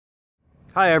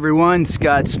Hi everyone,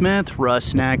 Scott Smith,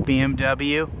 Rusnack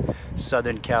BMW,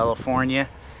 Southern California.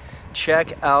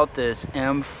 Check out this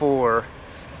M4.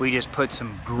 We just put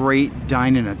some great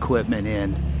Dinan equipment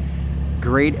in.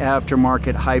 Great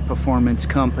aftermarket high performance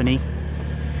company.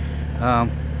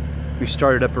 We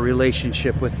started up a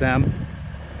relationship with them.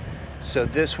 So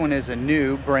this one is a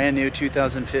brand new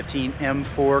 2015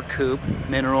 M4 Coupe,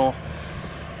 mineral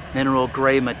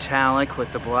gray metallic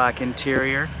with the black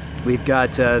interior. We've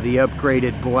got the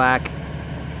upgraded black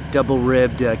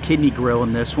double-ribbed kidney grille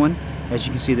in this one. As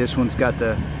you can see, this one's got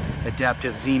the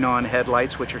adaptive xenon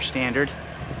headlights, which are standard.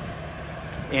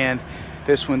 And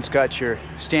this one's got your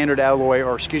standard alloy,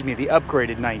 or excuse me, the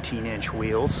upgraded 19-inch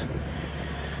wheels.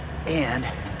 And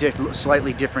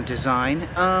slightly different design.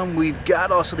 We've got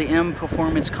also the M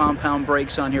Performance compound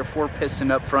brakes on here,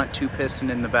 4-piston up front, 2-piston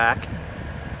in the back.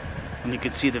 And you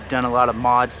can see they've done a lot of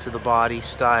mods to the body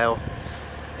style.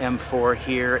 M4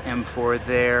 here, M4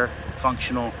 there,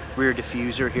 functional rear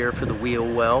diffuser here for the wheel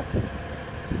well.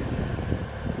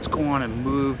 Let's go on and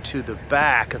move to the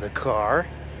back of the car.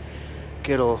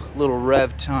 Get a little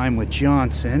rev time with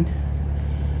Johnson.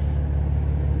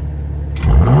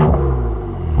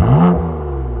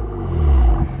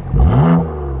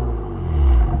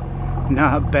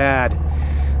 Not bad.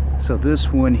 So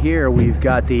this one here, we've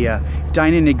got the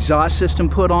Dinan exhaust system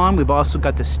put on. We've also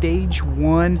got the Stage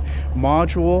 1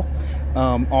 module.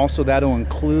 Also, that'll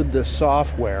include the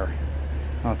software.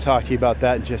 I'll talk to you about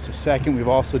that in just a second. We've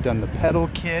also done the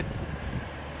pedal kit.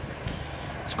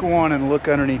 Let's go on and look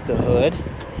underneath the hood.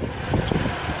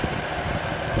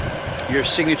 Your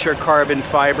signature carbon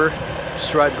fiber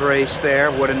strut brace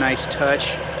there. What a nice touch.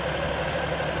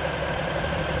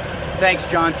 Thanks,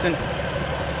 Johnson.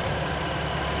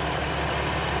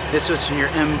 This was your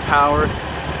M-Power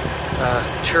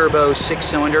turbo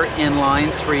 6-cylinder inline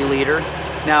 3-liter.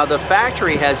 Now the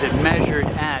factory has it measured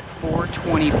at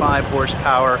 425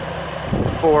 horsepower,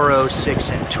 406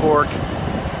 in torque.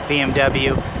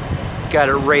 BMW got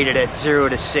it rated at 0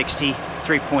 to 60,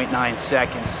 3.9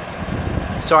 seconds.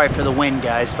 Sorry for the wind,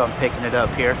 guys, if I'm picking it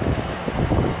up here.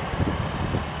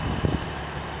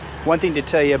 One thing to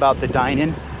tell you about the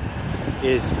Dinan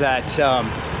is that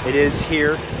it is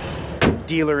here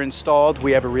dealer installed.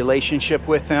 We have a relationship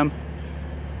with them.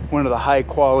 One of the high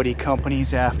quality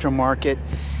companies, aftermarket.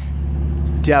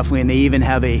 Definitely, and they even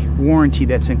have a warranty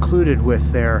that's included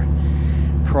with their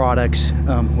products,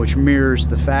 which mirrors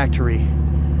the factory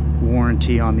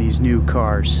warranty on these new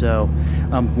cars. So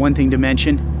one thing to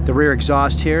mention, the rear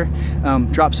exhaust here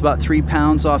drops about 3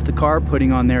 pounds off the car,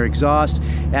 putting on their exhaust,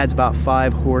 adds about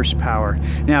 5 horsepower.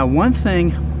 Now, one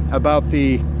thing about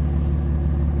the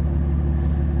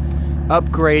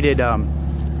upgraded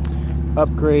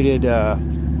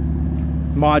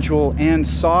module and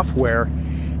software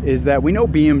is that we know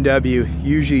BMW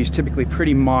usually is typically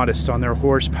pretty modest on their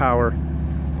horsepower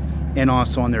and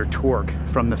also on their torque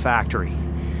from the factory.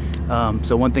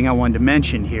 So one thing I wanted to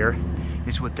mention here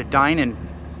is with the Dinan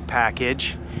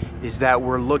package is that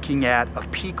we're looking at a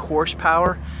peak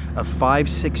horsepower of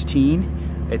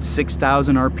 516 at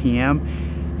 6,000 RPM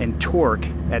and torque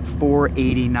at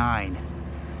 489.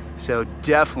 So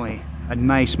definitely a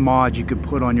nice mod you could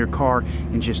put on your car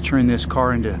and just turn this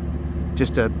car into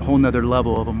just a whole nother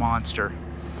level of a monster.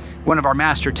 One of our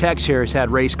master techs here has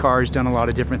had race cars, done a lot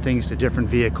of different things to different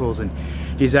vehicles, and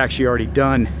he's actually already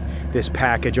done this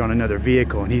package on another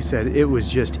vehicle, and he said it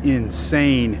was just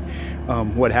insane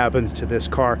what happens to this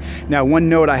car. Now, one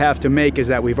note I have to make is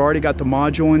that we've already got the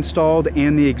module installed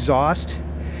and the exhaust.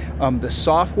 The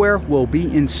software will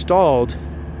be installed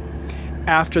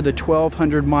after the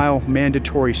 1,200 mile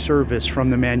mandatory service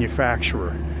from the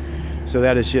manufacturer. So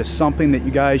that is just something that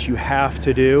you have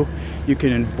to do. You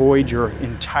can avoid your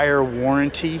entire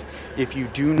warranty if you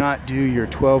do not do your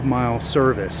 12-mile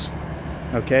service.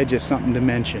 Okay, just something to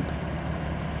mention.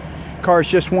 Car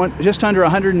is just under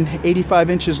 185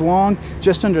 inches long,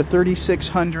 just under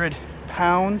 3,600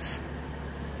 pounds.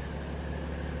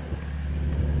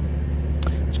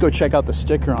 Let's go check out the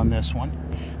sticker on this one.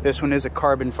 This one is a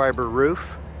carbon fiber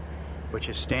roof, which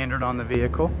is standard on the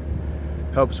vehicle.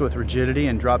 Helps with rigidity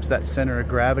and drops that center of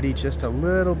gravity just a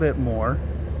little bit more.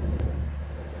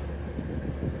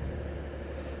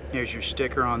 Here's your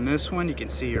sticker on this one. You can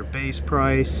see your base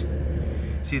price.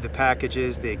 See the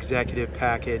packages, the executive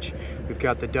package. We've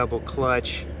got the double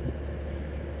clutch.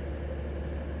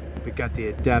 We've got the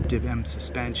adaptive M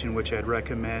suspension, which I'd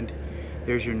recommend.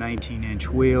 There's your 19-inch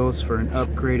wheels for an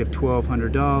upgrade of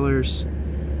 $1,200.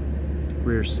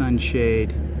 Rear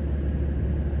sunshade.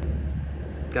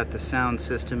 Got the sound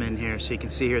system in here, so you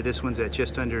can see here this one's at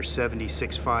just under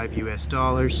 $76.5 US.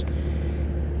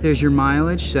 There's your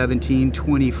mileage,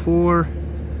 1724.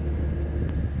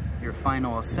 Your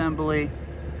final assembly.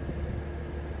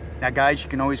 Now guys, you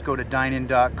can always go to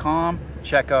Dinan.com,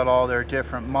 check out all their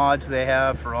different mods they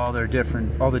have for all the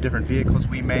different vehicles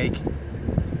we make.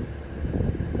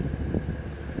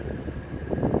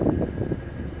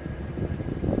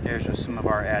 There's just some of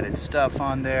our added stuff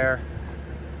on there.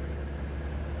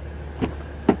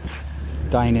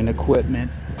 Dinan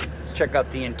equipment. Let's check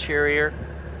out the interior.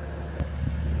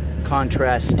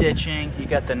 Contrast stitching. You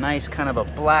got the nice kind of a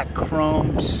black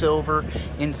chrome silver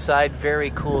inside,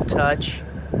 very cool touch.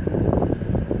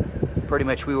 Pretty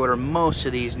much we order most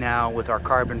of these now with our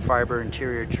carbon fiber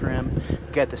interior trim.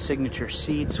 You got the signature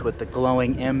seats with the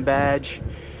glowing M badge.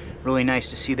 Really nice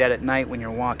to see that at night when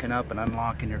you're walking up and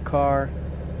unlocking your car.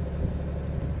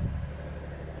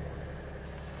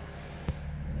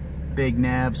 Big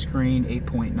nav screen,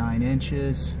 8.9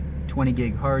 inches, 20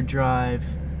 gig hard drive.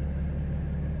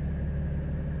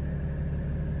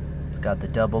 It's got the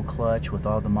double clutch with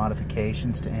all the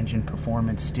modifications to engine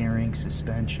performance, steering,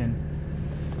 suspension.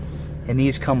 And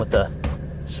these come with a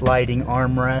sliding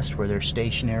armrest where they're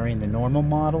stationary in the normal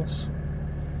models.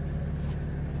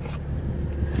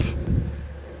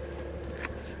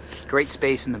 Great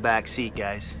space in the back seat,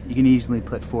 guys. You can easily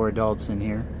put 4 adults in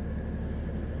here.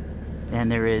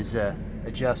 And there is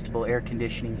adjustable air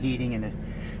conditioning, heating, and a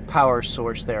power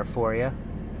source there for you.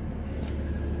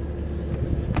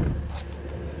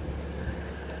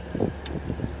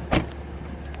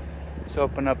 Let's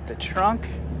open up the trunk.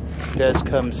 It does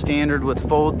come standard with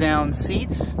fold down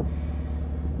seats.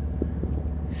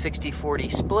 60/40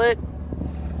 split.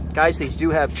 Guys, these do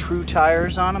have true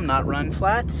tires on them, not run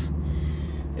flats.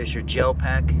 There's your gel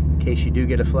pack in case you do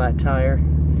get a flat tire.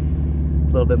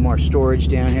 A little bit more storage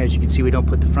down here. As you can see, we don't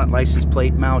put the front license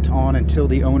plate mount on until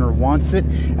the owner wants it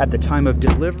at the time of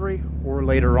delivery or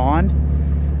later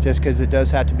on, just because it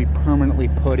does have to be permanently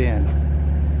put in.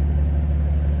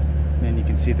 And you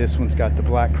can see this one's got the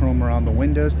black chrome around the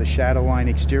windows, the shadow line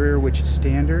exterior, which is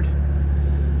standard.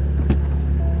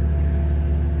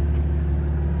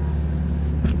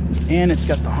 And it's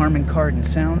got the Harman Kardon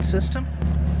sound system.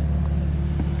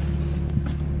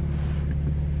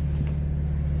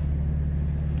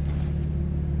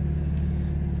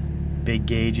 Big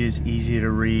gauges, easy to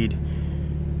read.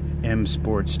 M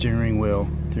Sport steering wheel,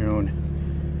 their own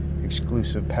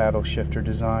exclusive paddle shifter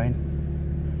design.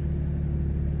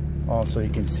 Also, you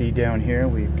can see down here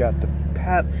we've got the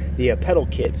pedal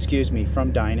kit, excuse me,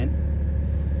 from Dinan.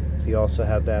 So you also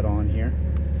have that on here.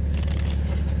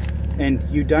 And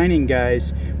you Dinan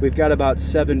guys, we've got about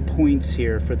 7 points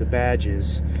here for the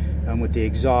badges, with the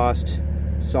exhaust,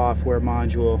 software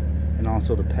module, and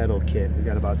also the pedal kit. We've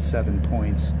got about 7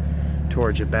 points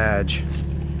towards your badge.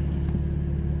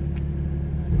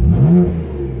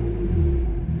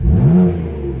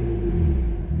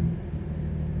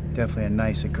 Definitely a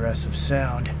nice aggressive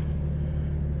sound.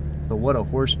 But what a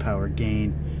horsepower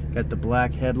gain. Got the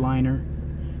black headliner,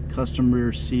 custom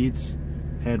rear seats,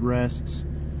 headrests.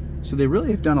 So they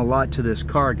really have done a lot to this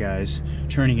car, guys,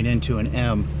 turning it into an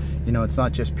M. You know, it's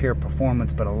not just pure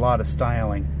performance, but a lot of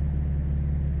styling.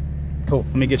 Cool,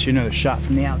 let me get you another shot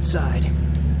from the outside.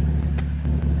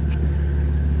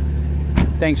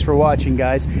 Thanks for watching,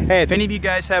 guys. Hey, if any of you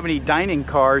guys have any Dinan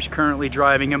cars currently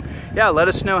driving them, yeah, let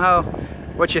us know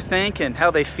what you think and how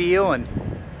they feel, and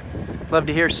love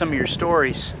to hear some of your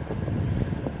stories.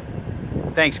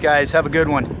 Thanks, guys. Have a good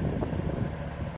one.